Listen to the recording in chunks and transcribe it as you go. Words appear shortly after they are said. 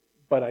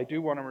But I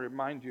do want to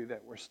remind you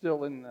that we're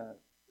still in the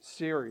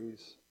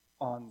series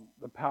on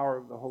the power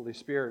of the Holy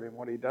Spirit and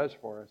what He does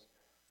for us.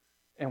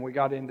 And we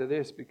got into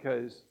this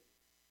because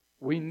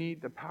we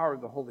need the power of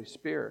the Holy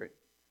Spirit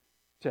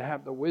to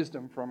have the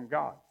wisdom from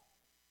God.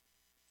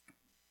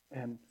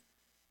 And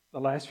the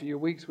last few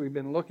weeks we've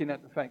been looking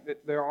at the fact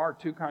that there are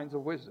two kinds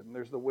of wisdom.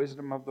 There's the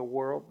wisdom of the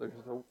world, there's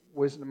the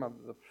wisdom of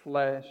the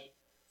flesh,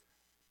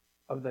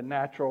 of the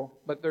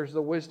natural, but there's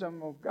the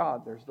wisdom of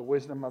God, there's the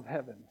wisdom of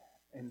heaven.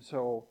 And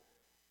so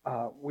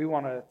we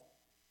want to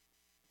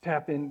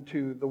tap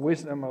into the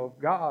wisdom of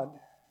God,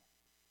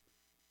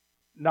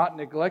 not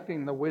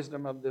neglecting the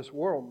wisdom of this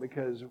world,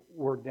 because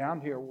we're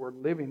down here, we're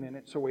living in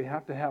it, so we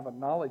have to have a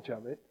knowledge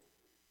of it.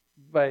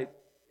 But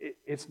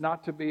it's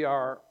not to be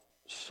our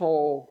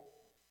sole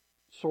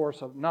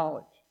source of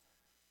knowledge.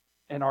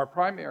 And our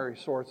primary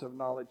source of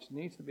knowledge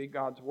needs to be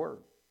God's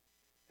Word.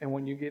 And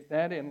when you get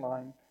that in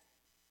line,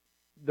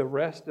 the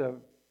rest of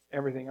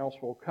everything else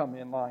will come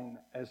in line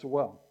as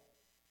well.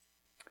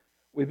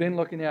 We've been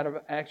looking at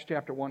Acts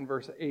chapter 1,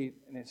 verse 8,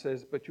 and it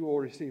says, "But you will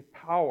receive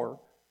power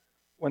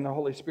when the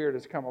Holy Spirit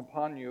has come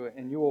upon you,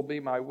 and you will be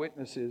my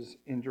witnesses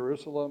in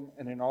Jerusalem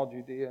and in all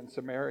Judea and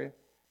Samaria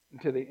and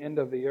to the end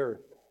of the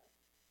earth."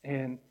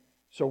 And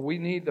so we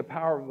need the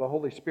power of the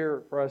Holy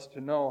Spirit for us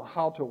to know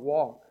how to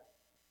walk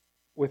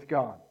with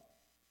God.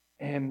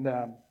 And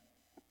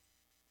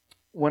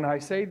when I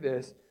say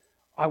this,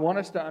 I want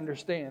us to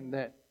understand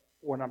that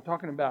when I'm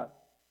talking about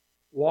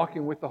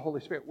walking with the Holy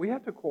Spirit, we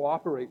have to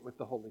cooperate with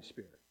the Holy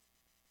Spirit.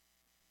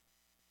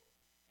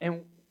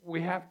 And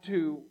we have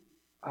to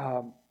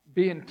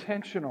be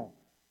intentional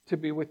to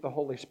be with the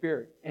Holy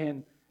Spirit.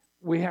 And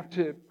we have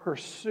to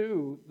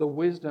pursue the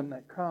wisdom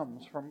that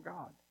comes from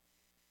God.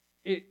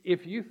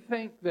 If you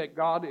think that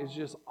God is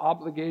just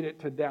obligated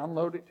to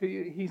download it to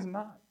you, He's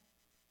not.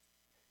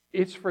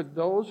 It's for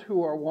those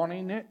who are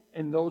wanting it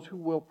and those who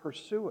will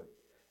pursue it.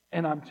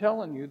 And I'm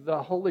telling you,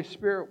 the Holy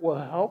Spirit will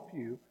help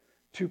you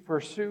to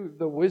pursue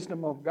the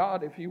wisdom of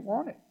God if you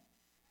want it.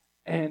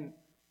 And,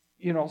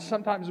 you know,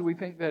 sometimes we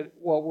think that,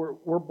 well,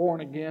 we're born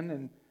again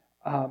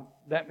and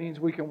that means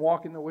we can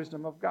walk in the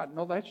wisdom of God.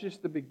 No, that's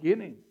just the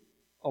beginning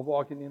of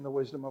walking in the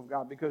wisdom of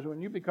God. Because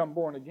when you become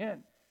born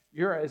again,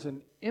 you're as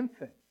an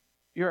infant.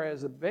 You're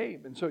as a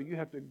babe. And so you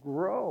have to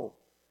grow.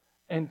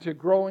 And to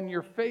grow in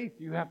your faith,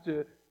 you have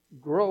to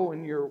grow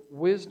in your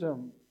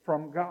wisdom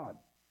from God.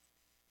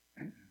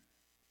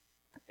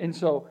 And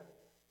so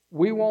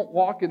we won't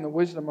walk in the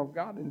wisdom of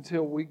God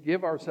until we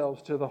give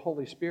ourselves to the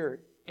Holy Spirit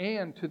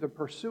and to the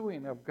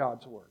pursuing of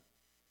God's Word.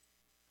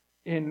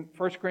 In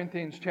 1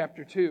 Corinthians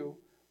chapter 2,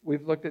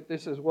 we've looked at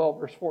this as well.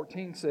 Verse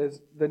 14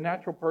 says, "The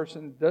natural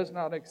person does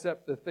not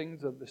accept the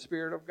things of the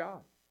Spirit of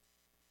God."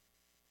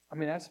 I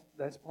mean,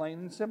 that's plain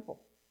and simple.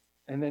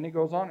 And then he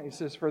goes on, he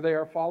says, "For they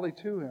are folly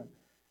to him,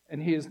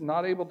 and he is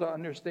not able to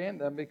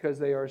understand them because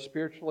they are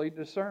spiritually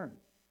discerned."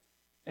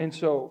 And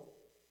so,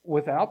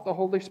 without the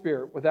Holy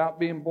Spirit, without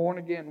being born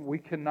again, we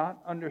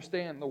cannot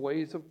understand the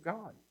ways of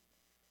God.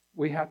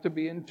 We have to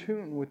be in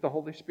tune with the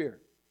Holy Spirit.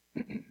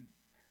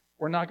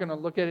 We're not going to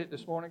look at it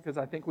this morning because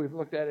I think we've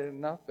looked at it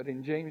enough, but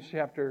in James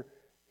chapter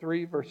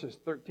 3, verses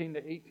 13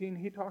 to 18,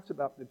 he talks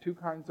about the two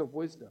kinds of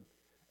wisdom.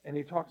 And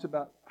he talks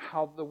about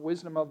how the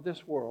wisdom of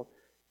this world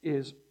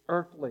is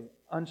earthly,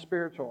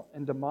 unspiritual,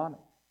 and demonic.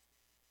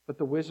 But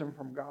the wisdom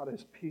from God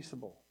is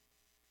peaceable.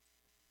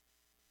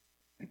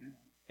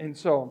 And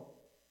so,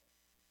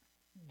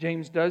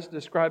 James does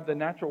describe the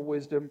natural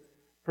wisdom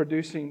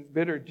producing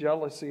bitter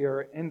jealousy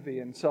or envy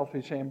and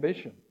selfish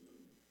ambition.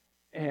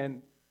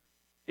 And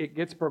it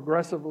gets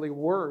progressively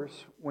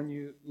worse when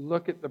you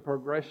look at the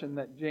progression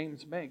that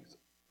James makes.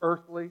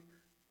 Earthly,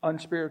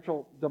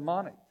 unspiritual,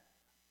 demonic.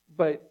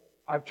 But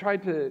I've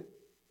tried to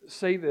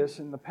say this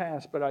in the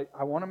past, but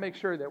I want to make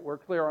sure that we're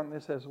clear on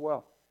this as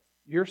well.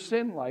 Your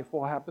sin life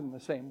will happen the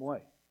same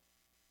way.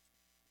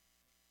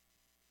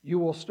 You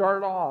will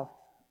start off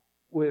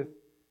with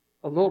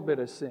a little bit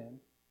of sin,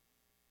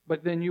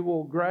 but then you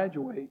will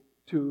graduate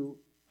to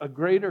a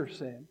greater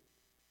sin,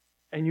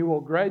 and you will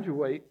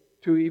graduate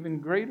to even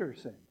greater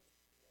sin.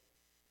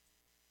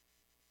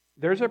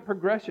 There's a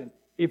progression.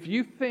 If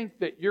you think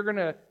that you're going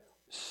to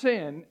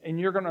sin and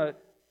you're going to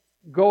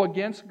go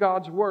against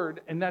God's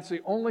Word, and that's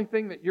the only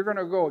thing that you're going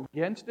to go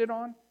against it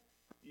on,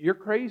 you're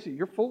crazy.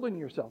 You're fooling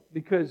yourself.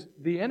 Because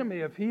the enemy,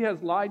 if he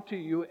has lied to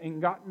you and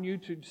gotten you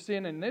to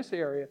sin in this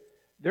area,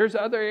 there's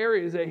other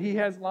areas that he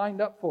has lined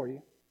up for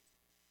you.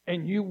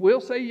 And you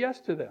will say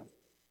yes to them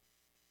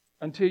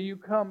until you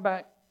come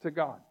back to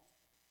God.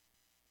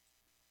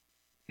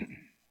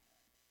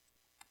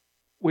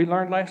 We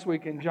learned last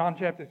week in John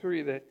chapter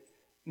 3 that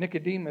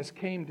Nicodemus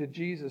came to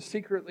Jesus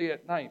secretly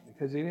at night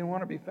because he didn't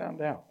want to be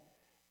found out.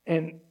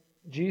 And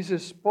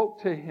Jesus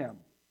spoke to him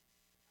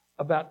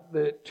about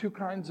the two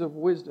kinds of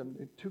wisdom,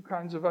 the two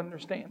kinds of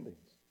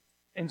understandings.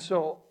 And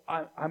so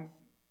I'm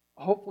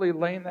hopefully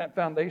laying that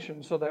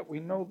foundation so that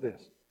we know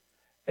this.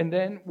 And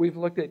then we've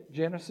looked at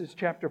Genesis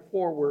chapter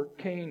 4 where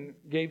Cain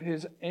gave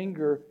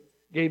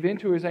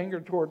into his anger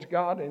towards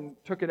God and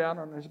took it out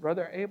on his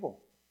brother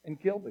Abel and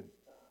killed him.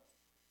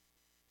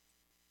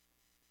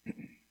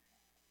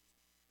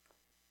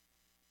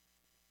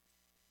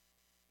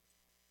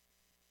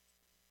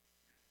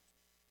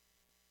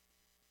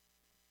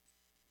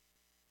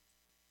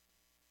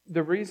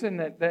 the reason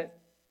that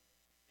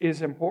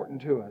is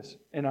important to us,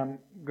 and I'm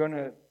going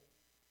to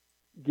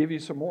give you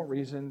some more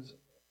reasons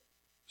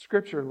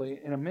scripturally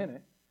in a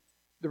minute.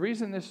 The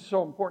reason this is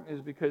so important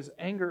is because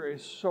anger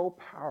is so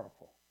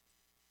powerful.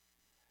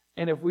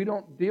 And if we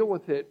don't deal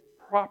with it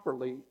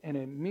properly and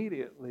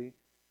immediately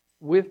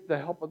with the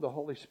help of the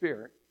Holy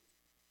Spirit,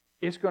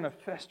 it's going to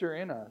fester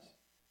in us.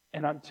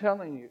 And I'm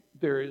telling you,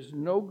 there is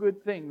no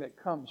good thing that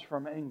comes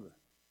from anger.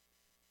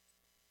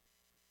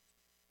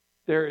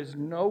 There is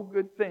no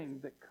good thing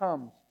that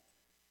comes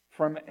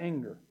from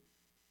anger.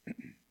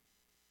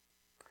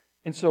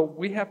 And so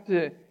we have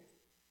to,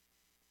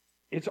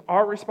 it's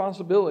our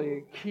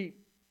responsibility to keep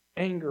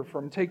anger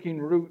from taking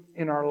root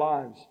in our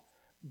lives.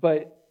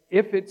 But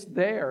if it's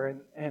there,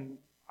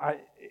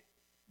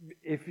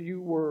 if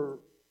you were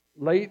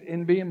late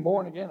in being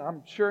born again,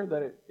 I'm sure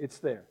that it's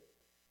there.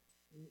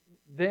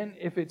 Then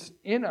if it's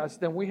in us,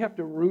 then we have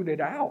to root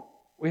it out.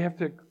 We have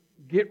to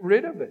get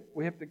rid of it.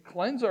 We have to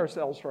cleanse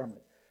ourselves from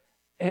it.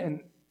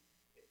 And,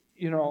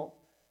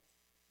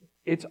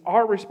 it's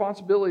our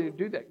responsibility to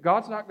do that.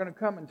 God's not going to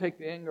come and take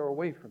the anger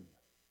away from you.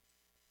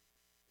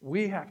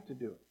 We have to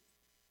do it.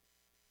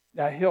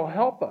 Now, He'll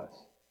help us,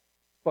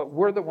 but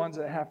we're the ones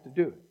that have to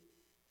do it.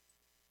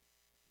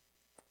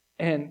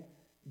 And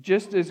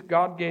just as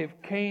God gave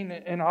Cain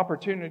an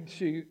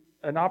opportunity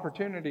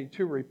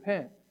to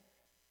repent,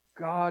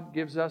 God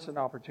gives us an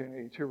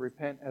opportunity to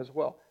repent as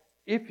well.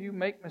 If you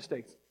make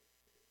mistakes,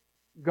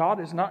 God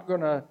is not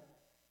going to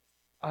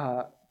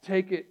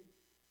take it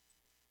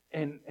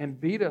and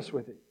beat us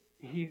with it.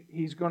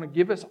 He's going to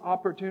give us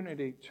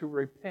opportunity to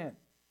repent.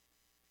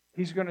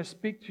 He's going to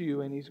speak to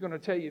you and He's going to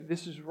tell you,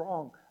 this is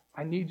wrong.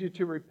 I need you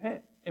to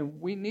repent. And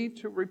we need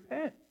to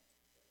repent.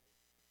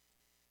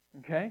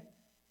 Okay?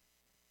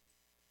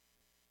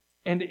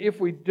 And if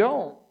we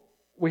don't,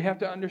 we have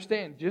to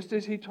understand, just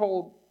as He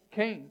told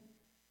Cain,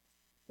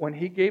 when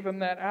He gave him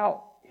that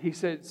out, He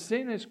said,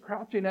 sin is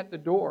crouching at the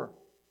door,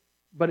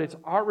 but it's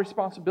our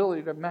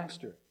responsibility to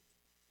master it.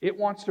 It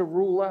wants to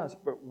rule us,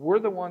 but we're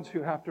the ones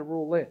who have to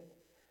rule it.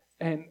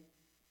 And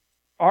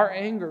our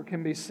anger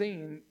can be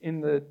seen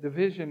in the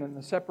division and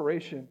the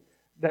separation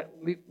that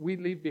we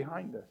leave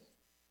behind us.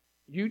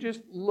 You just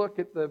look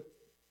at the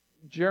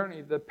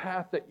journey, the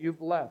path that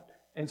you've left,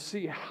 and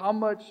see how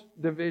much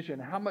division,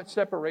 how much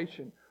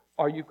separation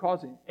are you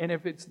causing. And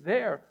if it's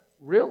there,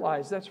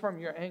 realize that's from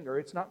your anger.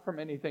 It's not from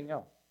anything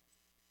else.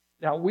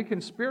 Now, we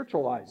can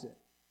spiritualize it,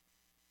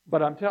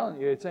 but I'm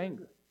telling you, it's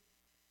anger.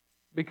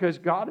 Because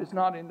God is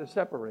not into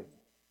separating.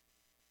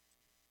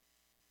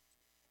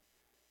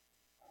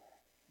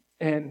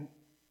 And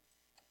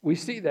we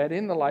see that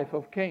in the life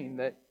of Cain,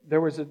 that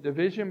there was a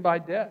division by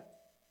death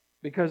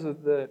because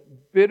of the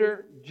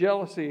bitter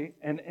jealousy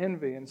and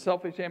envy and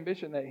selfish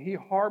ambition that he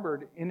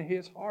harbored in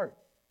his heart.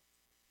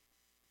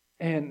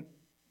 And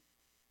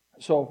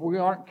so if we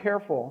aren't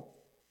careful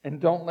and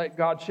don't let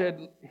God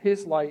shed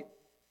His light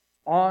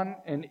on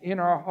and in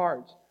our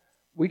hearts,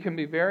 we can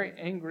be very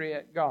angry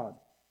at God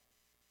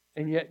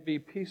and yet be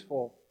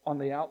peaceful on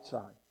the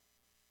outside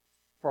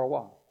for a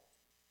while.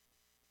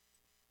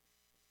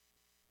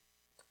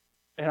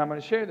 And I'm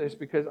going to share this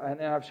because,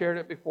 and I've shared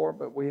it before,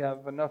 but we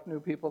have enough new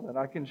people that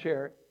I can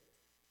share it.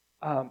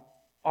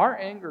 Our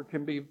anger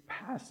can be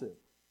passive.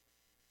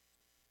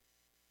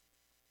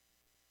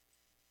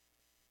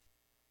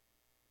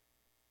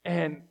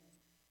 And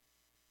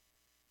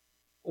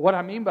what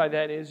I mean by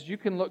that is you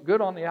can look good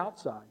on the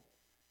outside,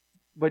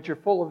 but you're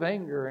full of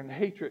anger and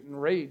hatred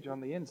and rage on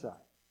the inside.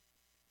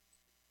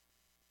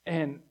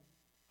 And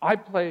I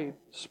played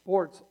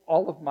sports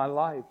all of my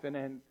life, and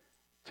in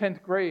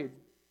 10th grade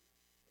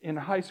in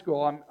high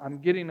school,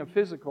 I'm getting a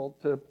physical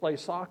to play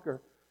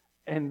soccer,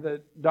 and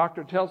the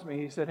doctor tells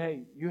me, he said,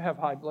 hey, you have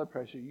high blood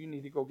pressure. You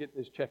need to go get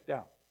this checked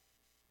out.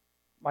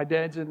 My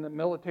dad's in the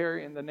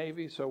military, in the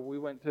Navy, so we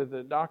went to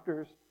the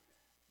doctors.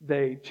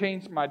 They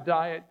changed my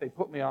diet. They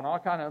put me on all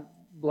kind of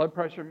blood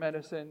pressure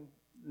medicine.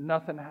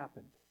 Nothing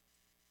happened.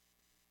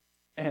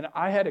 And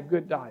I had a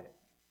good diet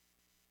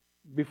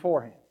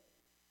beforehand.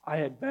 I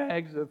had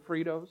bags of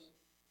Fritos.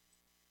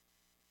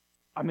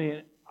 I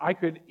mean, I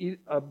could eat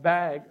a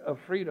bag of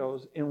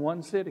Fritos in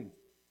one sitting.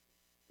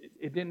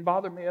 It didn't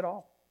bother me at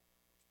all.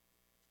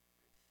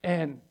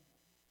 And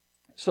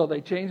so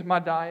they changed my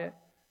diet,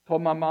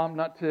 told my mom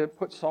not to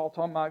put salt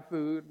on my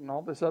food and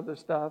all this other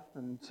stuff.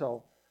 And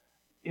so,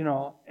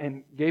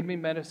 and gave me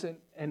medicine,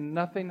 and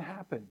nothing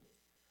happened.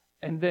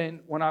 And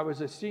then when I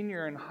was a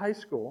senior in high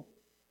school,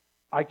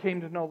 I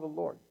came to know the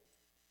Lord.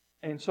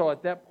 And so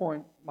at that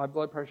point, my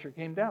blood pressure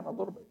came down a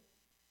little bit.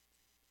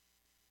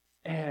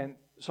 And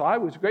so I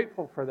was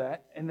grateful for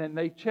that. And then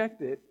they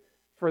checked it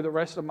for the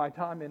rest of my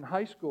time in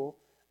high school.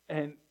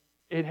 And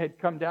it had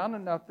come down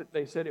enough that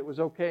they said it was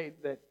okay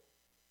that,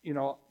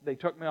 they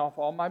took me off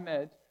all my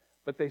meds.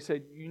 But they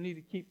said, you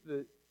need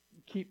to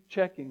keep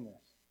checking this.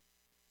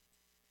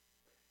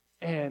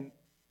 And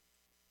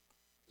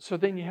so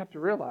then you have to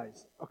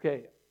realize,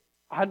 okay,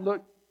 I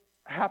looked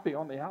happy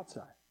on the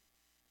outside,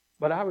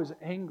 but I was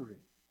angry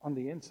on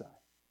the inside.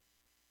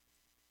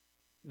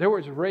 There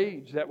was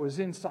rage that was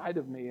inside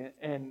of me,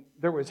 and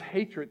there was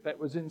hatred that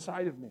was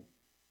inside of me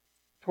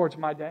towards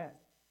my dad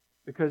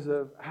because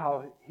of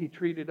how he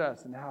treated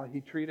us and how he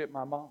treated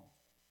my mom.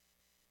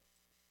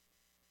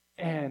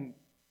 And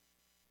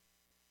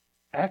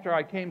after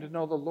I came to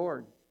know the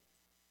Lord,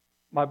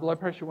 my blood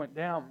pressure went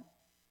down,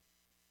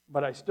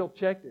 but I still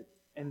checked it.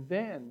 And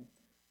then,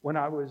 when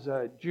I was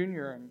a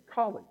junior in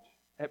college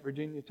at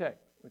Virginia Tech,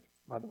 which,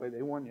 by the way,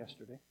 they won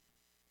yesterday.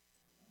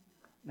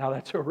 Now,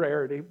 that's a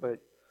rarity, but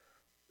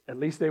at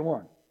least they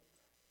won.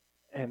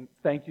 And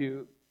thank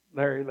you,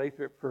 Larry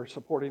Lathrop, for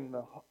supporting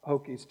the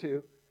Hokies,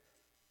 too.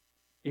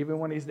 Even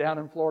when he's down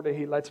in Florida,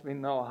 he lets me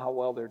know how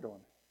well they're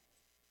doing.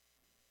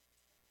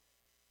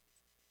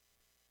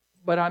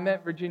 But I'm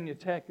at Virginia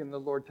Tech, and the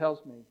Lord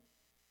tells me,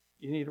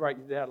 you need to write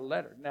your dad a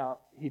letter. Now,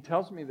 he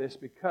tells me this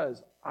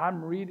because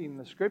I'm reading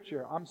the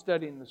Scripture, I'm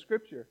studying the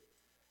Scripture,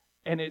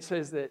 and it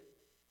says that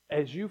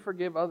as you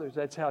forgive others,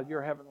 that's how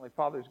your Heavenly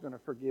Father is going to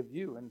forgive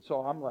you. And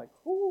so I'm like,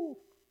 whoo,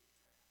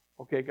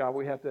 okay, God,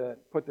 we have to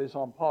put this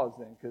on pause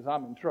then, because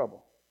I'm in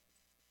trouble.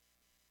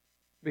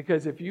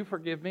 Because if you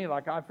forgive me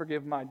like I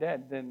forgive my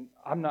dad, then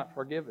I'm not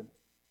forgiven.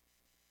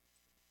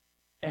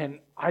 And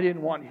I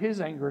didn't want his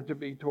anger to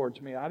be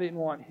towards me. I didn't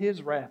want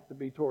his wrath to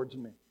be towards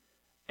me.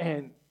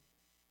 And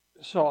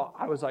so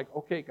I was like,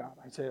 okay, God.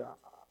 I said,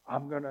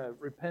 I'm going to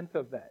repent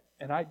of that.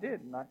 And I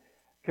did. And I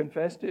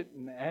confessed it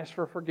and asked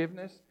for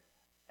forgiveness.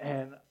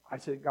 And I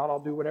said, God, I'll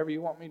do whatever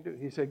you want me to do.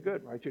 He said,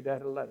 good. Write your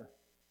dad a letter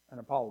and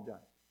apologize.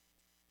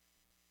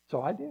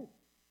 So I did.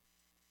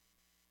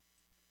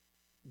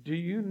 Do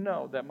you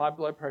know that my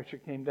blood pressure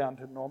came down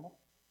to normal?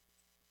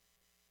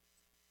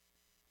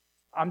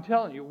 I'm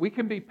telling you, we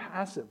can be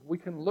passive. We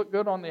can look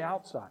good on the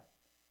outside.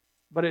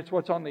 But it's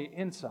what's on the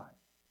inside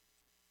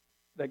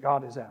that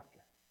God is after.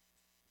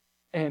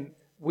 And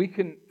we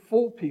can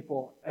fool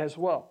people as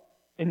well.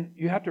 And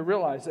you have to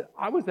realize that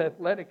I was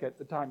athletic at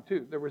the time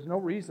too. There was no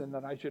reason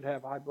that I should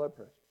have high blood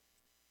pressure.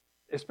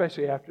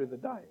 Especially after the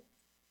diet.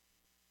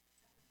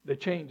 The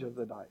change of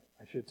the diet,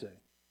 I should say.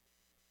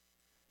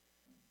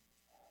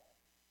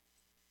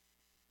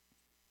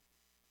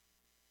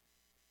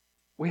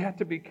 We have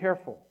to be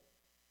careful.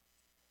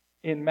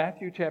 In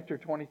Matthew chapter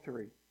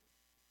 23,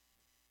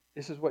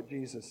 this is what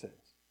Jesus says.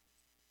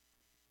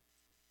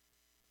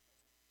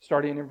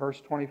 Starting in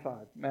verse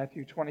 25,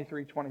 Matthew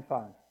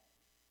 23:25.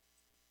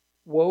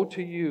 Woe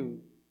to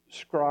you,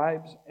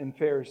 scribes and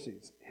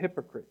Pharisees,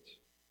 hypocrites!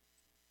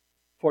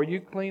 For you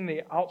clean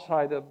the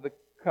outside of the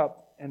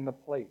cup and the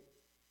plate,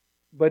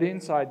 but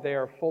inside they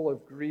are full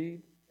of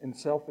greed and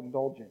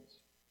self-indulgence.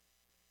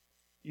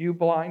 You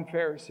blind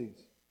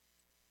Pharisees,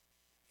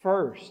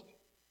 first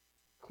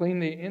clean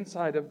the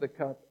inside of the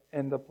cup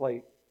and the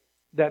plate,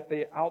 that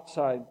the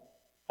outside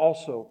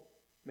also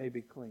may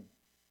be clean.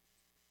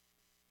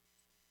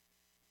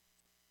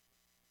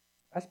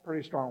 That's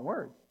pretty strong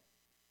words.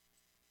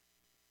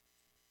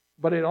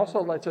 But it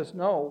also lets us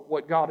know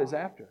what God is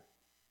after.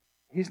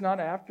 He's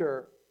not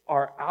after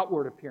our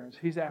outward appearance.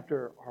 He's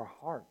after our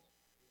hearts.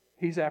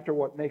 He's after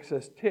what makes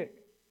us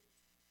tick.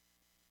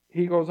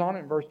 He goes on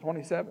in verse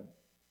 27.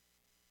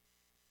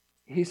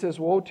 He says,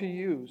 woe to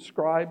you,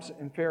 scribes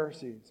and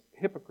Pharisees,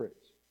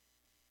 hypocrites!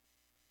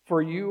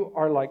 For you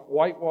are like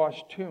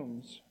whitewashed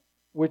tombs,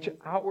 which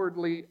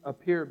outwardly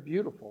appear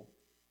beautiful,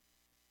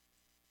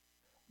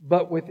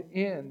 but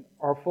within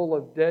are full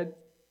of dead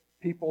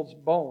people's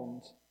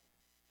bones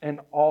and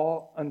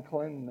all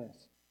uncleanness.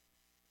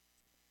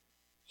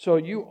 So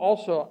you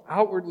also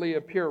outwardly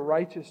appear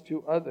righteous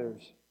to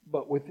others,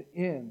 but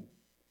within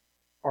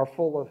are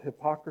full of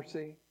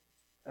hypocrisy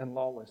and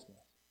lawlessness.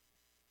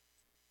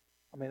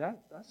 I mean,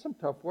 that's some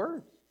tough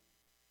words.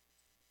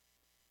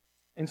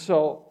 And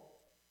so,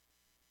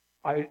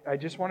 I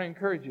just want to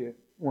encourage you,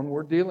 when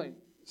we're dealing,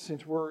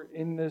 since we're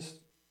in this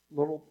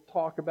little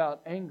talk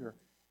about anger,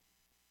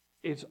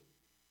 it's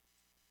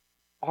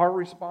our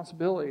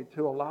responsibility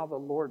to allow the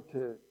Lord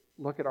to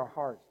look at our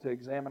hearts, to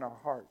examine our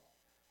hearts.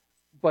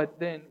 But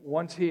then,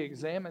 once He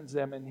examines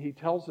them and He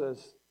tells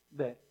us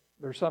that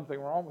there's something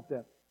wrong with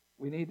them,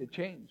 we need to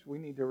change. We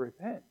need to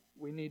repent.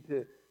 We need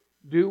to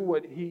do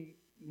what He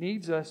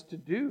needs us to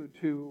do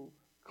to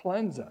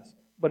cleanse us.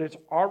 But it's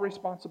our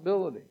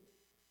responsibility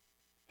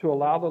to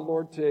allow the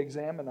Lord to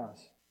examine us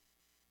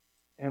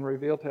and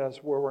reveal to us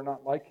where we're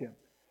not like Him.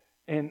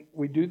 And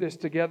we do this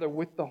together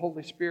with the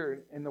Holy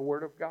Spirit and the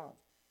Word of God.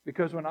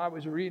 Because when I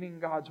was reading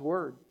God's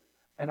Word,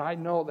 and I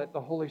know that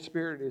the Holy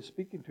Spirit is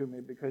speaking to me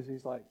because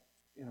He's like,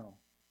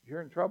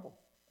 you're in trouble.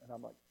 And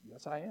I'm like,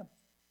 yes, I am.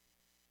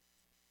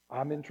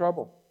 I'm in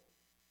trouble.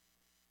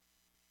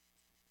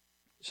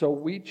 So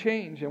we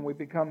change and we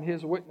become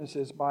His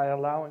witnesses by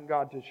allowing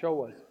God to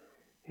show us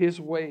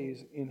His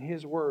ways in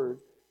His Word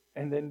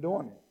and then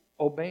doing it,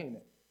 obeying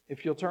it.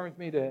 If you'll turn with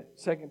me to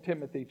 2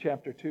 Timothy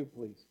chapter 2,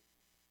 please.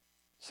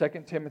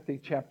 2 Timothy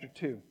chapter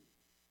 2.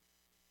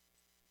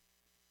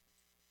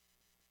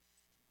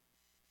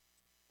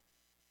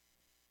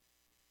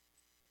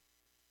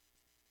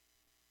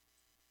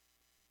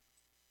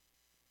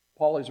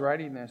 Paul is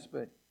writing this,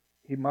 but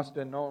he must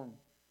have known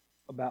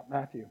about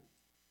Matthew.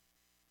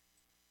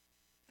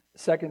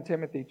 2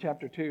 Timothy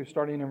chapter 2,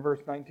 starting in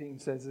verse 19,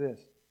 says this.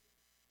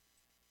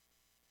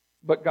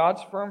 But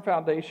God's firm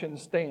foundation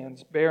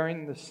stands,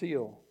 bearing the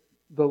seal.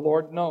 The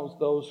Lord knows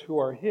those who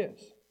are His.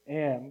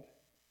 And,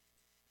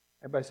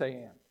 everybody say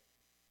and.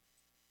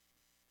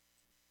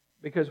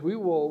 Because we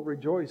will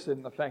rejoice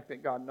in the fact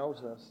that God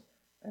knows us.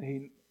 And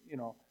He,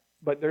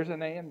 but there's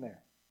an and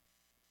there.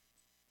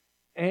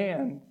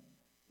 And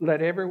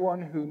let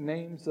everyone who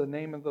names the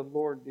name of the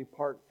Lord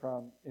depart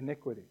from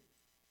iniquity.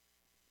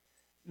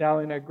 Now,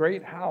 in a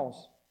great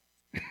house,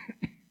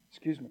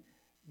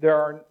 there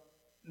are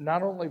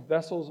not only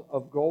vessels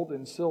of gold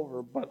and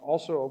silver, but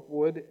also of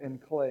wood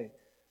and clay,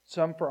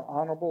 some for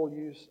honorable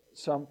use,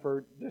 some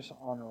for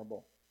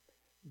dishonorable.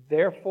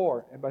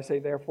 Therefore, everybody say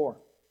therefore.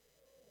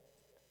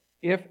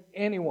 If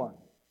anyone,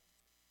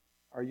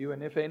 are you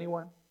an if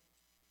anyone?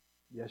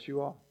 Yes,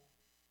 you are.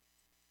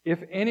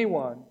 If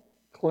anyone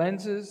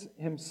cleanses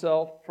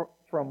himself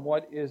from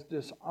what is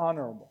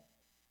dishonorable,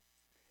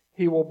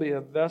 he will be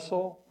a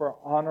vessel for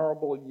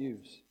honorable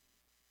use,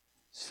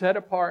 set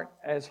apart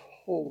as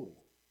holy.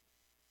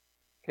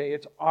 Okay,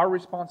 it's our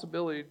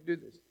responsibility to do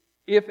this.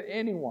 If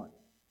anyone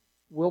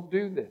will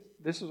do this,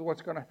 this is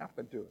what's going to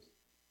happen to us.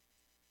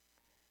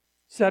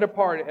 Set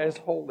apart as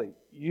holy,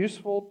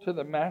 useful to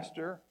the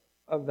master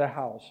of the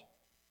house,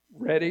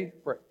 ready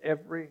for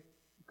every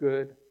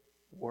good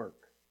work.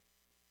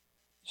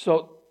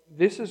 So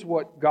this is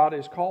what God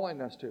is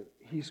calling us to.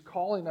 He's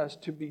calling us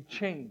to be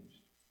changed.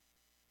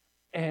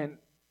 And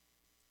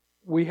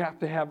we have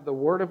to have the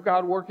Word of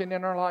God working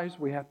in our lives.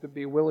 We have to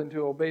be willing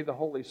to obey the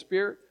Holy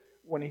Spirit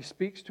when He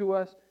speaks to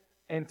us.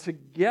 And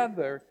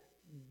together,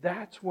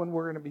 that's when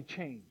we're going to be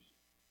changed.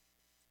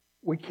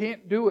 We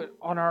can't do it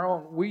on our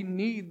own. We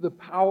need the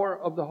power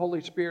of the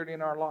Holy Spirit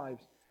in our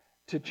lives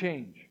to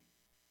change.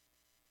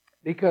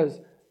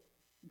 Because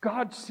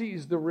God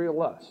sees the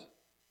real us.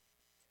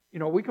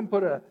 We can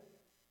put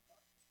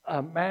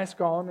a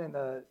mask on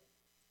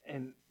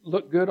and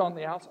look good on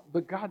the outside,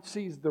 but God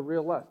sees the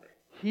real us.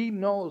 He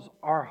knows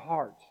our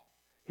hearts.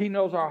 He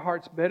knows our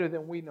hearts better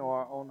than we know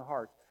our own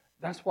hearts.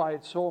 That's why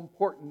it's so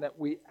important that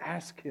we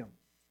ask Him.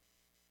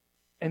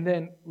 And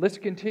then let's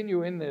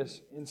continue in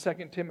this in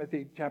 2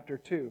 Timothy chapter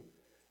 2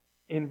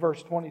 in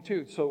verse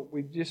 22. So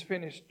we just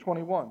finished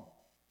 21.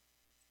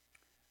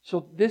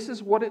 So this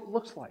is what it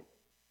looks like.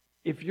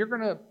 If you're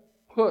going to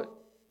put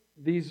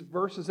these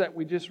verses that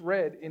we just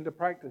read into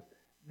practice,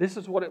 this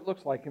is what it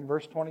looks like in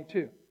verse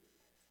 22.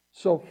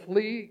 So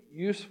flee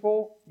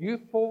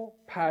youthful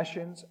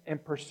passions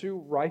and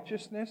pursue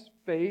righteousness,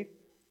 faith,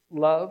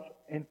 love,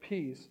 and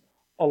peace,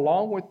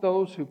 along with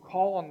those who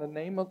call on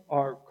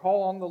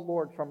the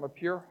Lord from a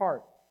pure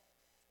heart.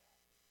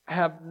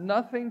 Have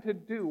nothing to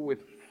do with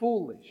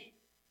foolish,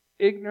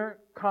 ignorant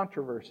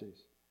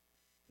controversies.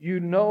 You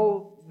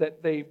know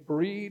that they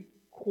breed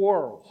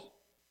quarrels.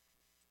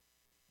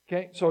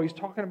 Okay, so he's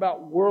talking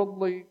about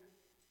worldly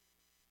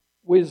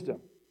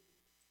wisdom.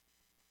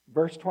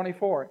 Verse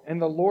 24,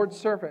 and the Lord's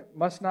servant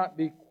must not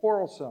be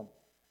quarrelsome,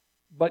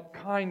 but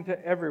kind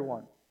to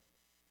everyone,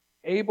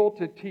 able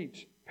to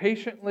teach,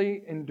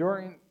 patiently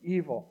enduring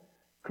evil,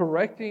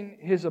 correcting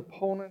his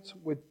opponents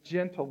with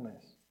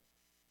gentleness.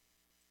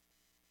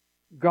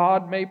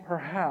 God may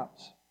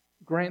perhaps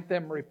grant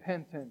them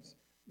repentance,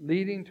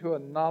 leading to a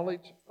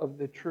knowledge of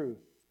the truth,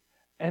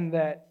 and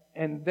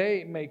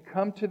they may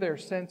come to their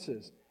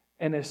senses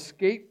and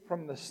escape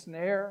from the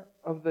snare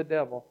of the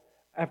devil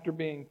after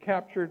being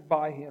captured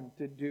by him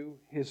to do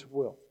his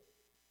will.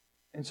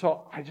 And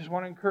so I just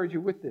want to encourage you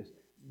with this.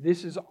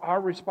 This is our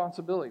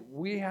responsibility.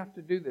 We have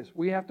to do this.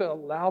 We have to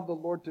allow the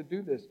Lord to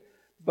do this.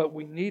 But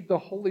we need the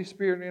Holy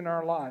Spirit in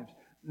our lives.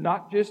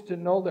 Not just to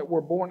know that we're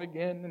born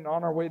again and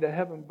on our way to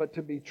heaven, but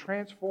to be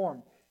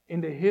transformed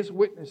into His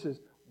witnesses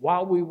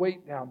while we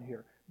wait down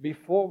here,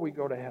 before we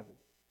go to heaven.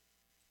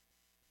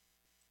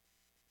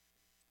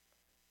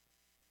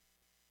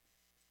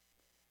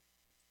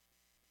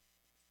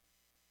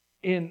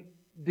 In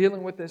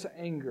dealing with this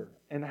anger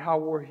and how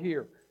we're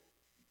here,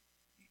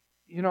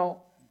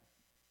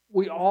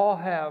 we all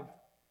have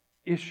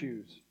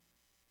issues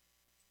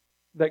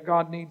that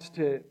God needs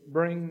to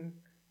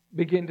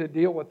begin to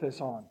deal with us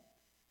on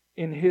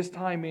in His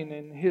timing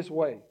and His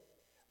way.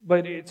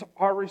 But it's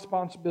our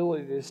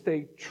responsibility to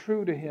stay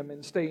true to Him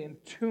and stay in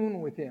tune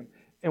with Him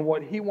and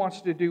what He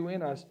wants to do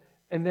in us,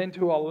 and then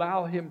to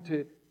allow Him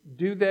to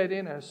do that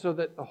in us so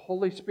that the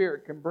Holy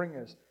Spirit can bring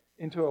us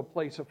into a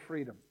place of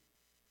freedom.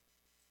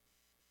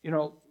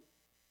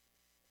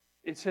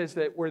 It says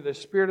that where the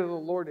Spirit of the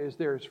Lord is,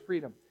 there is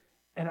freedom.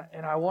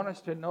 And I want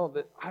us to know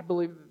that I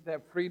believe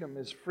that freedom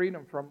is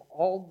freedom from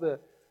all the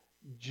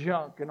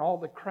junk and all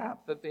the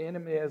crap that the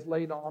enemy has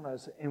laid on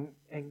us.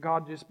 And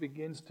God just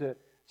begins to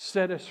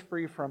set us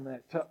free from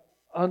that, to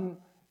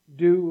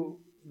undo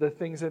the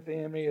things that the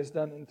enemy has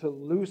done, and to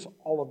loose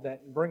all of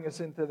that and bring us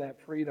into that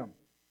freedom.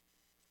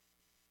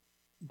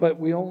 But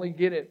we only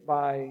get it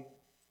by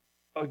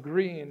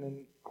agreeing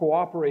and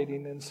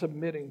cooperating and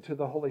submitting to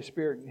the Holy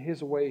Spirit and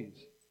His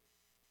ways.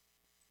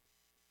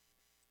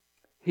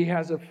 He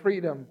has a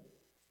freedom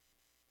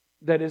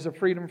that is a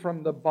freedom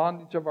from the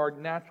bondage of our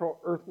natural,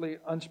 earthly,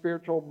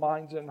 unspiritual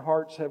minds and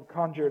hearts have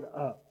conjured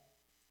up.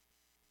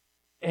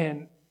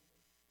 And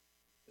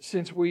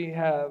since we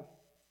have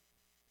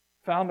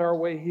found our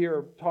way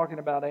here talking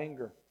about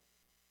anger,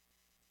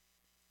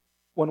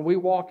 when we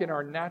walk in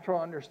our natural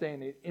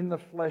understanding in the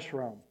flesh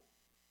realm,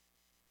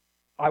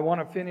 I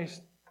want to finish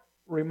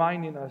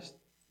reminding us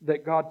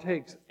that God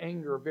takes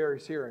anger very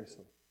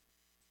seriously.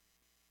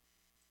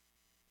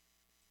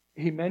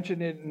 He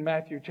mentioned it in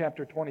Matthew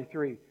chapter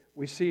 23.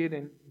 We see it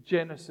in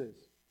Genesis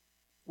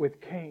with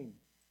Cain.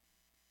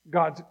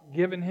 God's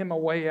given him a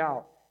way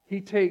out. He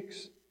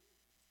takes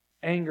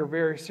anger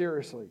very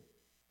seriously.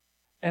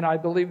 And I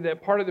believe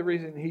that part of the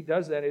reason he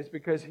does that is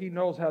because he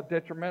knows how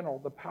detrimental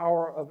the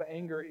power of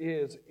anger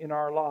is in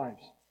our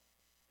lives.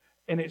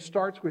 And it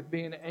starts with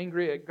being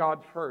angry at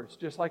God first,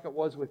 just like it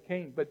was with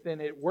Cain. But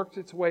then it works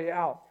its way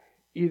out,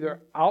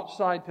 either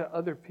outside to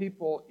other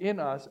people in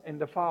us and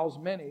defiles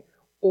many,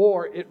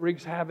 or it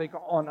wreaks havoc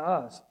on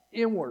us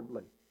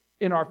inwardly,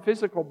 in our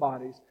physical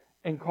bodies,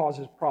 and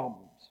causes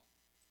problems.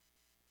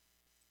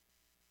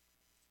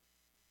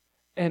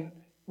 And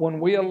when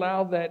we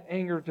allow that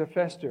anger to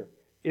fester,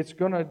 it's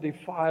going to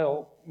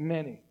defile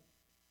many.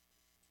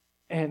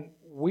 And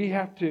we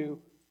have to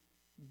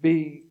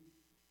be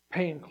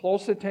paying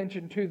close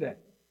attention to that.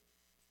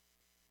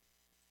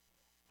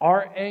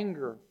 Our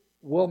anger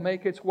will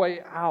make its way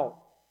out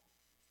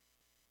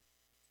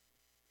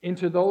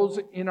into those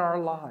in our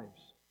lives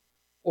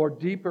or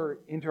deeper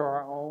into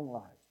our own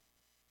lives.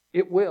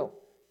 It will.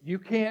 You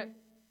can't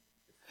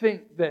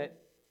think that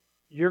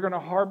you're going to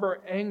harbor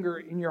anger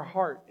in your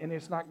heart and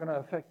it's not going to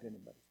affect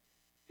anybody.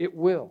 It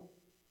will.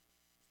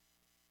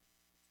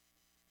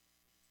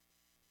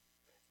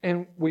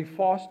 And we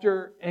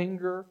foster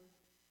anger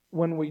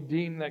when we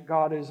deem that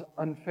God is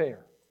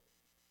unfair.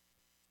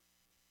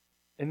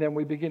 And then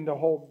we begin to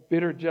hold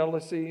bitter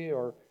jealousy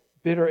or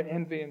bitter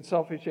envy and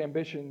selfish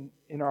ambition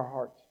in our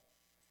hearts.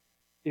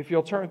 If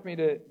you'll turn with me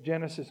to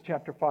Genesis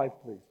chapter 5,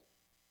 please.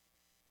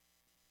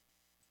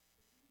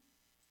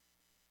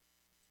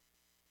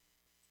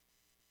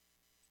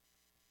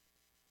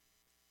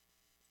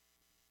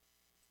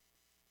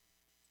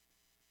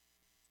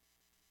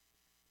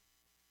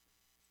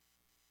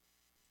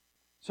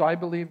 So I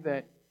believe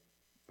that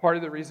part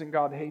of the reason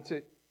God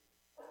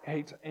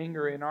hates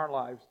anger in our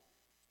lives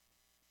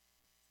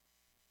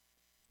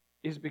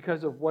is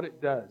because of what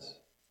it does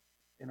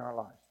in our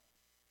lives.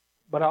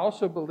 But I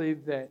also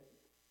believe that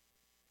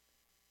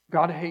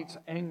God hates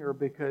anger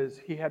because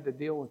He had to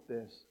deal with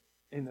this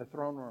in the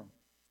throne room.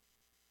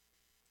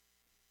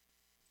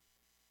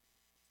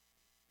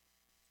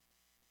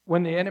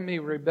 When the enemy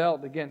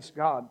rebelled against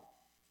God,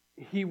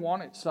 he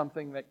wanted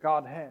something that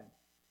God had,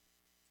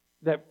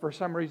 that for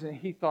some reason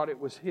he thought it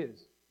was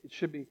his. It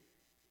should be.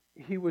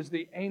 He was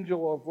the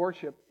angel of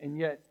worship, and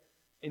yet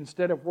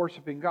instead of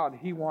worshiping God,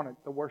 he wanted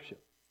the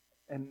worship.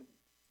 And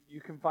you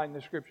can find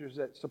the scriptures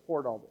that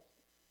support all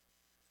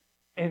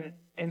this.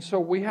 And so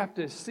we have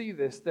to see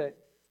this,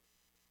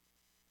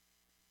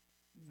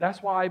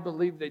 that's why I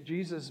believe that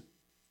Jesus,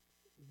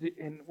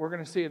 and we're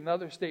going to see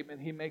another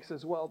statement he makes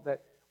as well,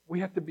 that we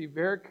have to be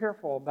very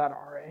careful about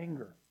our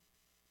anger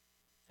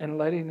and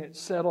letting it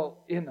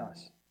settle in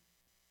us.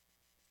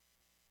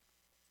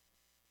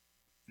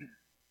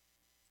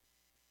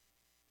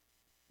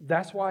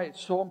 That's why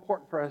it's so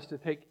important for us to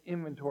take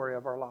inventory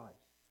of our lives.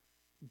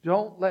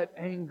 Don't let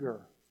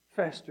anger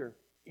fester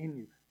in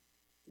you.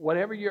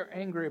 Whatever you're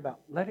angry about,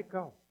 let it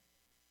go.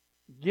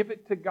 Give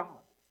it to God.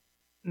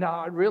 Now,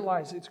 I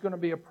realize it's going to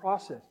be a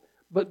process,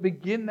 but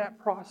begin that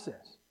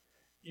process.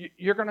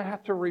 You're going to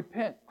have to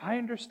repent. I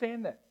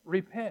understand that.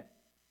 Repent.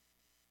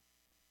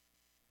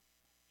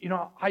 You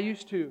know, I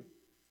used to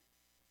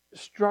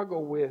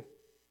struggle with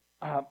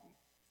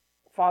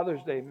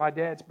Father's Day, my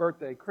dad's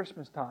birthday,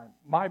 Christmas time,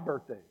 my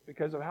birthday,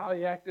 because of how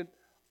he acted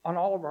on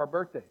all of our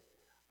birthdays.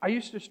 I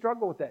used to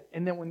struggle with that.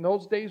 And then when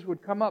those days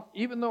would come up,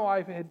 even though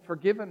I had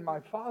forgiven my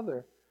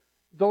father,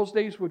 those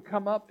days would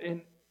come up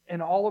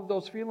and all of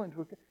those feelings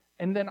would come.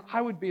 And then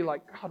I would be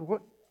like, God,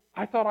 what?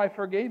 I thought I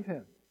forgave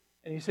him.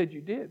 And he said,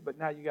 you did, but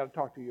now you got to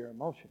talk to your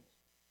emotions.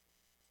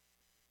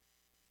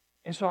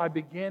 And so I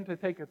began to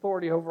take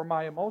authority over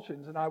my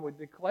emotions, and I would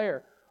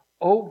declare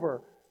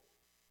over,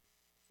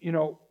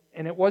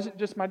 and it wasn't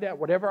just my dad,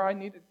 whatever I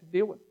needed to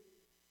deal with.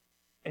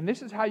 And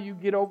this is how you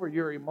get over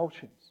your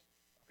emotions,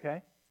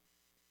 okay?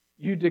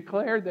 You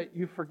declare that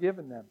you've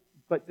forgiven them,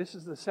 but this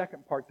is the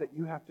second part that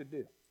you have to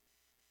do.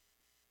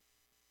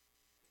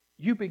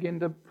 You begin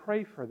to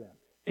pray for them,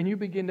 and you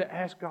begin to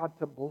ask God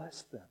to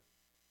bless them.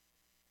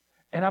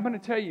 And I'm going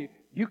to tell you,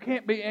 you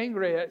can't be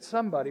angry at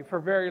somebody for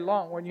very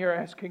long when you're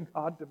asking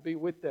God to be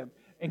with them,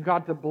 and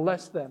God to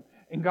bless them,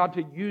 and God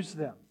to use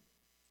them.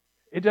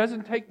 It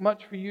doesn't take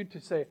much for you to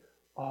say,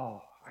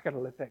 oh, I got to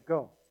let that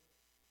go.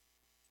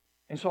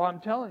 And so I'm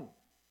telling you,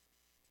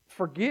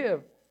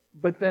 forgive,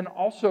 but then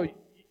also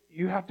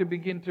you have to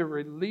begin to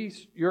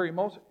release your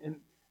emotions.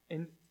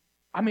 And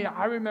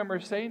I remember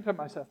saying to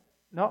myself,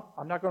 no,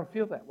 I'm not going to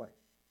feel that way.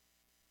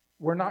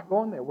 We're not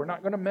going there. We're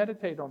not going to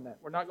meditate on that.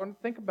 We're not going to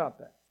think about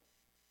that.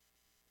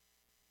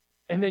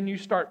 And then you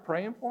start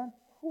praying for them.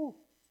 Whew.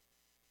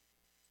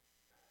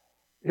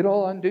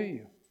 It'll undo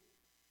you.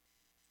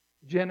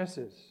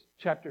 Genesis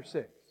chapter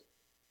 6.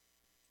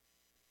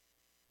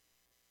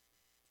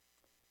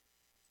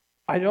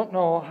 I don't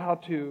know how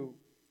to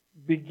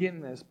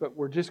begin this, but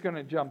we're just going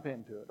to jump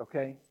into it,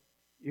 okay?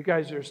 You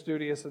guys are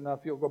studious enough,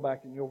 you'll go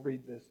back and you'll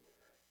read this.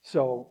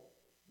 So,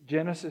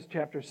 Genesis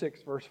chapter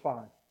 6, verse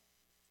 5.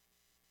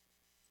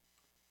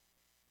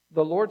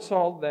 The Lord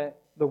saw that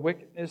the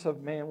wickedness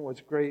of man was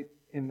great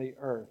in the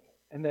earth,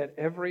 and that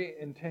every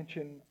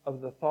intention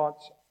of the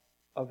thoughts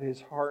of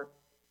his heart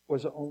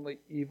was only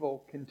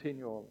evil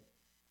continually.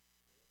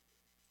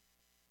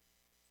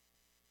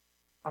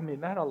 I mean,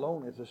 that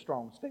alone is a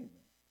strong statement.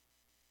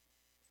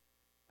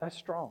 That's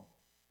strong.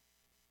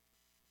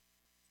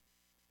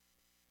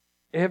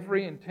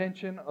 Every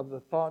intention of the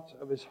thoughts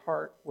of his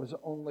heart was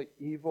only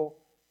evil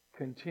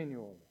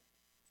continually.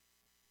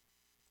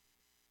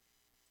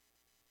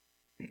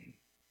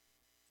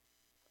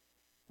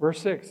 Verse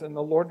 6, and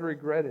the Lord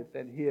regretted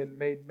that he had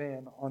made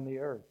man on the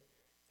earth,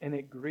 and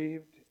it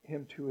grieved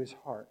him to his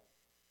heart.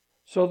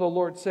 So the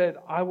Lord said,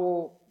 I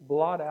will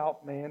blot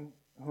out man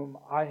whom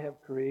I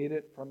have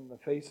created from the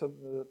face of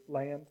the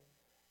land,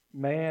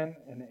 man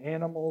and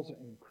animals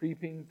and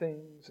creeping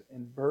things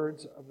and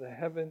birds of the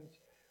heavens,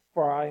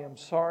 for I am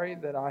sorry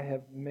that I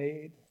have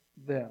made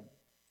them.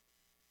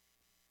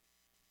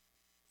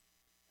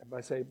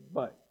 Everybody say,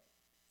 but.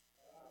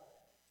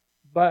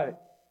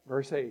 But,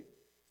 verse 8,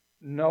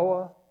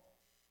 Noah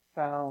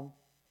found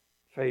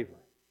favor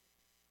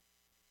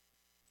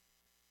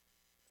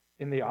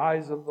in the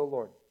eyes of the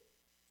Lord.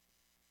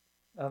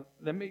 Now,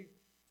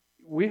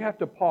 we have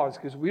to pause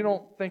because we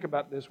don't think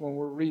about this when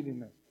we're reading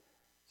this.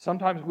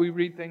 Sometimes we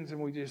read things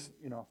and we just,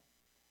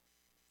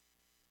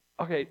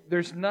 okay,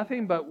 there's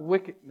nothing but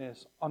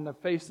wickedness on the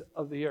face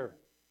of the earth.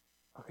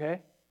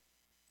 Okay?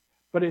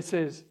 But it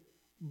says,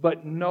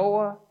 but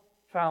Noah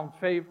found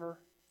favor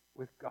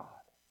with God.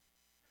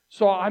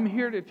 So I'm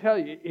here to tell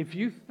you, if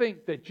you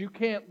think that you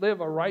can't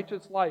live a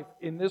righteous life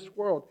in this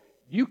world,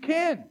 you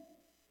can.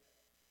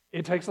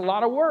 It takes a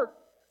lot of work,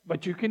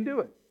 but you can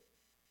do it.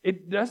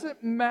 It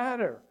doesn't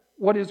matter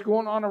what is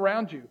going on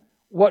around you.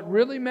 What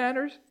really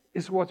matters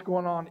is what's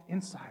going on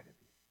inside of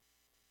you.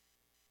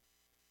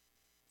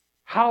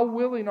 How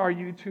willing are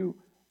you to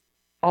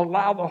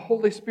allow the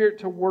Holy Spirit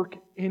to work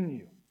in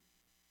you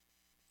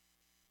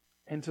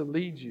and to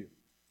lead you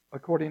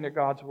according to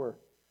God's Word?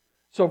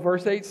 So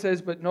verse 8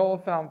 says, but Noah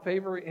found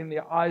favor in the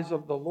eyes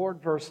of the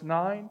Lord. Verse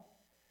 9,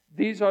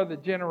 these are the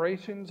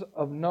generations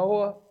of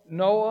Noah.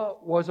 Noah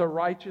was a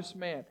righteous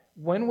man.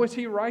 When was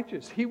he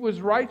righteous? He was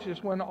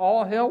righteous when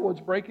all hell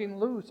was breaking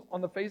loose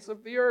on the face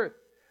of the earth,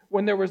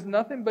 when there was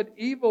nothing but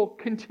evil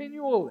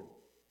continually.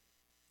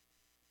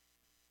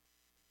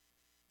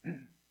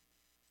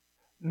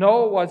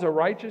 Noah was a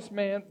righteous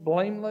man,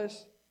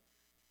 blameless.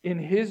 In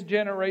his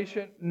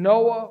generation,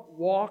 Noah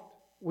walked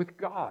with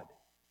God.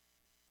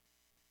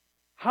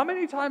 How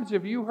many times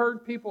have you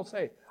heard people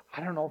say,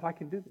 I don't know if I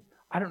can do this.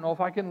 I don't know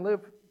if I can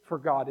live for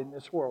God in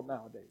this world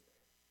nowadays.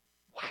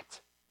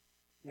 What?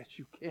 Yes,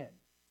 you can.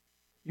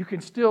 You can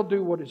still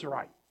do what is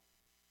right.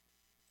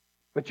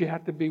 But you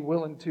have to be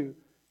willing to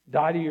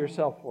die to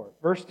yourself for it.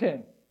 Verse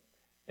 10.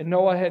 And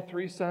Noah had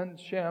 3 sons,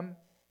 Shem,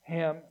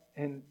 Ham,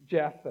 and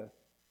Japheth.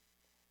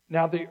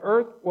 Now the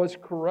earth was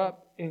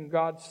corrupt in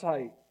God's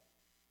sight,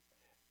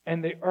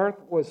 and the earth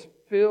was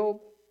filled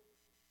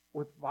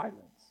with violence.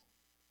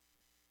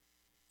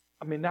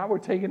 I mean, now we're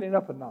taking it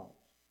up a notch.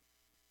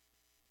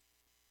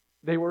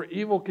 They were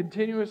evil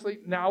continuously.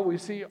 Now we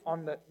see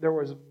there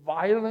was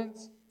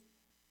violence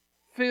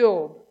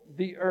filled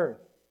the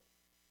earth.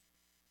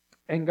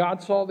 And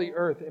God saw the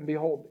earth, and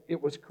behold,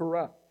 it was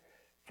corrupt.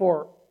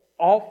 For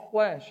all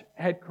flesh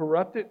had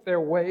corrupted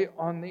their way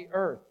on the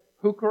earth.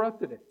 Who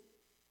corrupted it?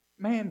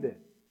 Man did.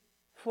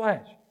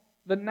 Flesh.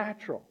 The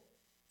natural.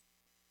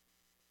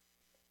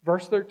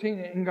 Verse 13,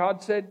 and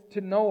God said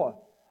to Noah,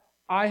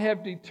 I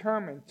have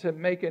determined to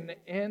make an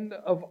end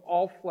of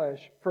all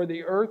flesh, for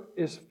the earth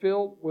is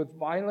filled with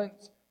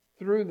violence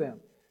through them.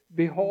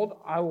 Behold,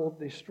 I will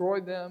destroy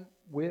them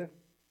with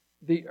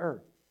the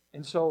earth.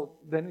 And so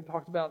then he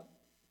talks about,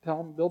 tell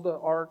him, build the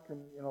ark,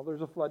 and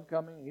there's a flood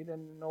coming. He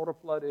didn't know what a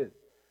flood is.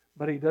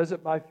 But he does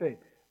it by faith.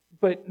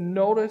 But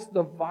notice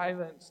the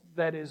violence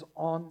that is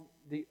on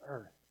the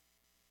earth.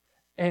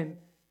 And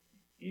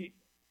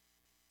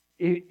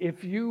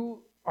if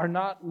you are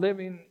not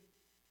living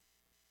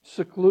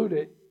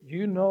secluded,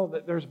 you know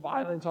that there's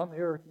violence on the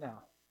earth now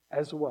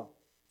as well.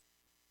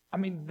 I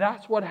mean,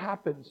 that's what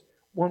happens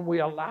when we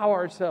allow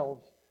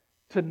ourselves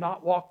to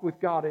not walk with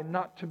God and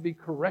not to be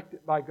corrected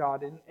by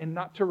God and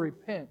not to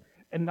repent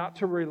and not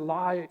to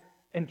rely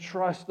and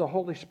trust the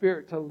Holy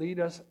Spirit to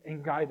lead us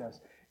and guide us.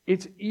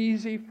 It's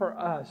easy for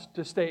us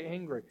to stay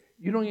angry.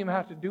 You don't even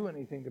have to do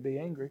anything to be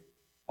angry.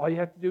 All you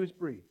have to do is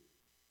breathe.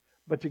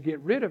 But to get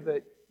rid of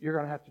it, you're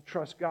going to have to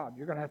trust God.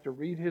 You're going to have to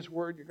read His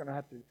Word. You're going to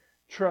have to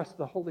trust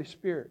the Holy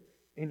Spirit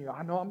in you.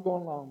 I know I'm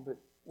going long, but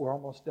We're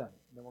almost done.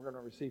 Then we're going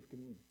to receive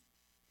communion.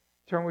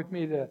 Turn with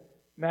me to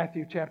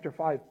Matthew chapter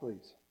 5,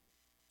 please.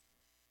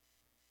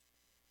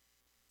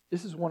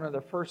 This is one of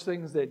the first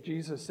things that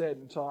Jesus said,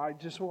 and so I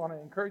just want to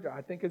encourage you.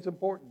 I think it's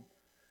important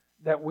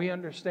that we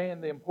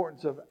understand the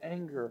importance of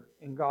anger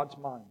in God's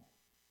mind.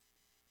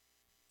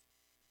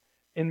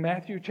 In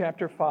Matthew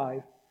chapter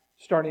 5,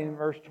 starting in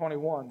verse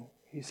 21,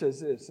 he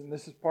says this, and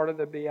this is part of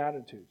the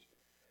Beatitudes.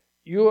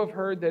 You have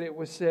heard that it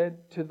was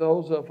said to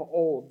those of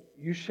old,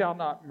 you shall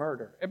not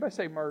murder. Everybody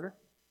say murder.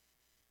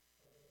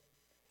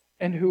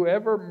 And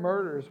whoever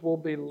murders will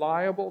be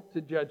liable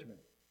to judgment.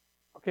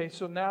 Okay,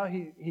 so now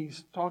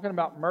he's talking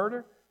about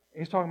murder,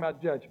 and he's talking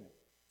about judgment.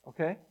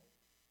 Okay?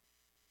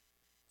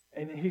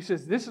 And he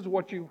says, this is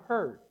what you've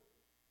heard.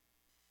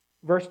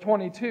 Verse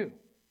 22.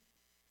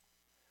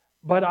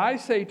 But I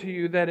say to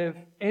you that if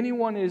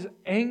anyone is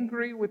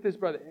angry with his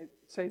brother,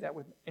 say that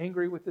with me,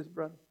 angry with his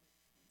brother.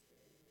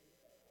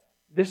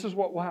 This is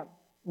what will happen.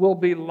 Will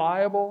be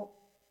liable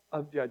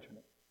of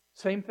judgment.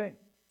 Same thing.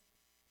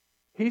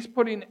 He's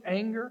putting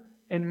anger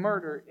and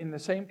murder in the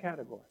same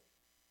category.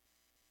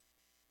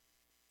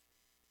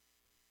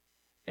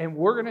 And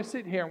we're going to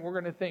sit here and we're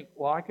going to think,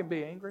 well, I can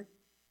be angry.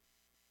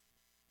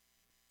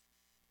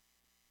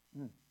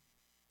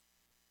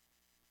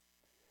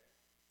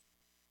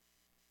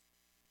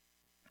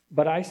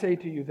 But I say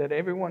to you that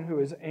everyone who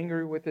is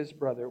angry with his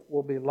brother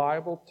will be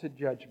liable to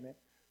judgment.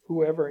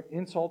 Whoever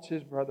insults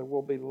his brother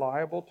will be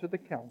liable to the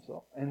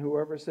council. And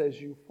whoever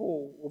says you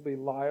fool will be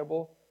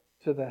liable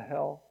to the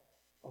hell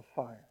of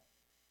fire.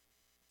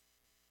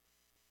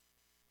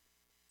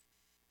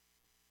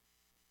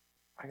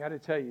 I got to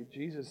tell you,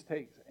 Jesus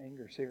takes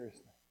anger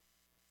seriously.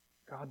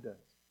 God does.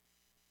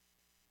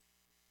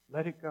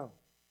 Let it go.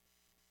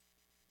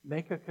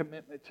 Make a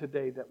commitment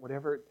today that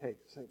whatever it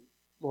takes, say,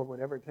 Lord,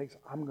 whatever it takes,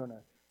 I'm going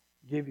to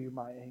give you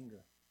my anger.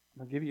 I'm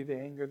going to give you the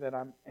anger that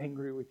I'm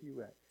angry with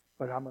you at.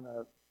 But I'm going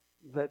to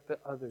let the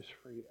others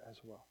free as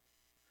well.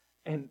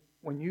 And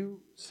when you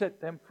set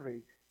them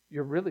free,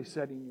 you're really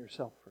setting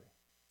yourself free.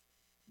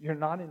 You're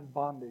not in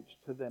bondage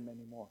to them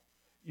anymore.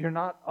 You're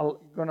not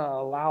going to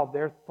allow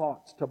their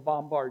thoughts to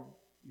bombard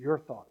your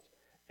thoughts.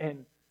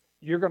 And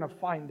you're going to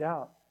find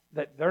out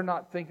that they're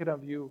not thinking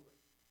of you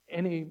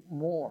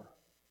anymore.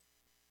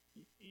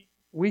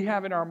 We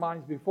have in our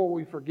minds before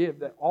we forgive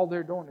that all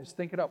they're doing is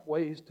thinking up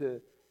ways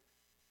to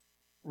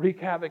wreak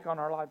havoc on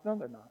our lives. No,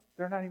 they're not.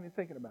 They're not even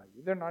thinking about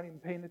you. They're not even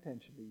paying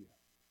attention to you.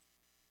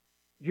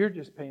 You're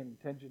just paying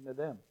attention to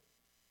them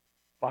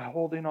by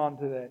holding on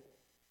to that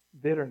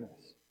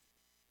bitterness.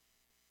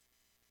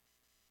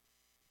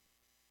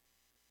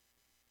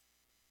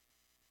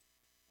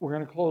 We're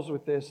going to close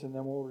with this and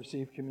then we'll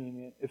receive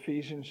communion.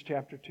 Ephesians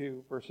chapter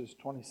 2, verses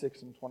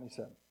 26 and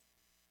 27.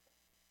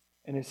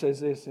 And it says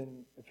this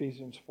in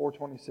Ephesians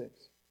 4:26.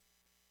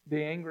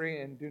 Be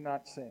angry and do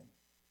not sin.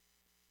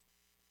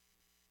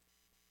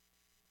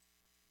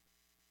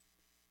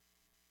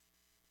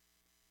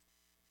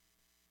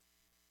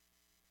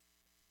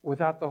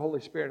 Without the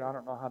Holy Spirit, I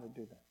don't know how to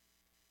do that.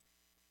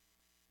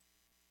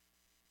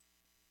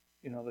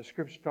 You know, the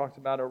Scripture talks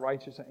about a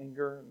righteous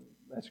anger, and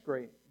that's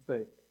great.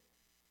 But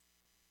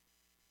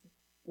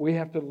we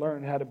have to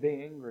learn how to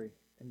be angry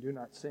and do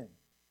not sin.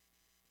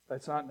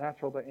 That's not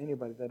natural to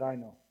anybody that I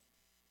know.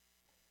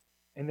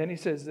 And then he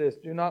says this,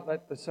 do not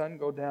let the sun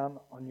go down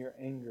on your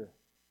anger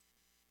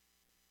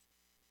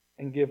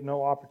and give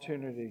no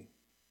opportunity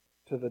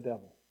to the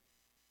devil.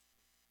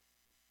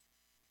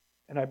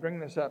 And I bring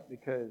this up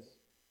because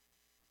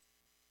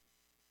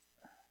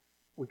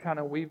we kind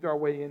of weaved our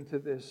way into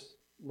this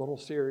little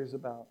series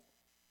about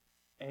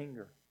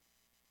anger.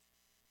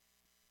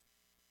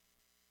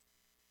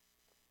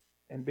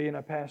 And being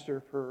a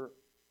pastor for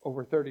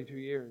over 32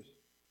 years,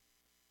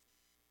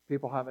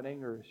 people have an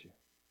anger issue.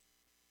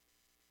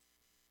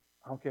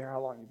 I don't care how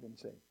long you've been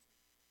saved.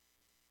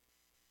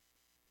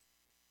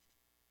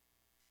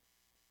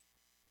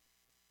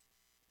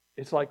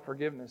 It's like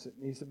forgiveness. It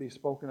needs to be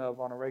spoken of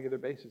on a regular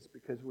basis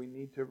because we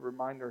need to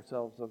remind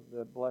ourselves of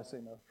the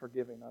blessing of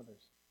forgiving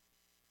others.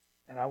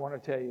 And I want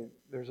to tell you,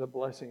 there's a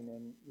blessing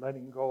in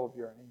letting go of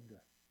your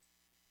anger.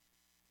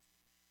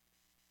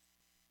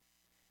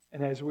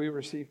 And as we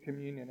receive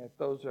communion, if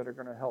those that are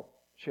going to help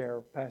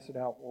share, pass it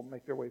out, will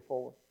make their way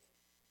forward.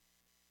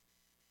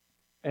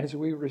 As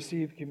we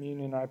receive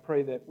communion, I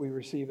pray that we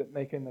receive it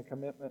making the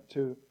commitment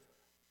to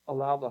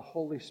allow the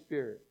Holy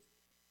Spirit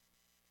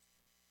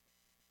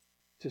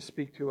to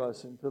speak to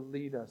us and to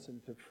lead us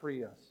and to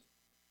free us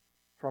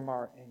from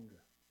our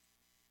anger.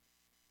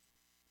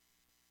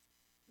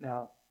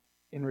 Now,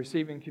 in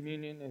receiving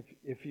communion,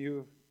 if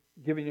you've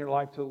given your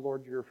life to the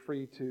Lord, you're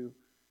free to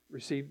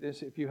receive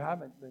this. If you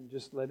haven't, then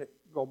just let it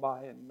go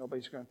by and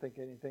nobody's going to think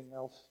anything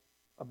else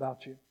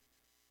about you.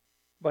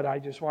 But I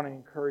just want to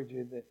encourage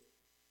you that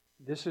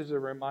this is a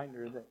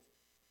reminder that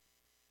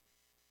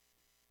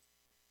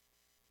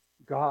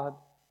God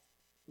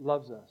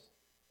loves us.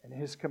 And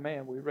His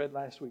command, we read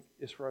last week,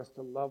 is for us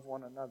to love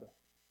one another.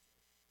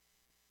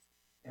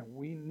 And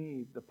we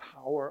need the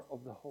power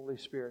of the Holy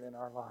Spirit in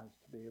our lives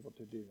to be able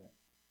to do that.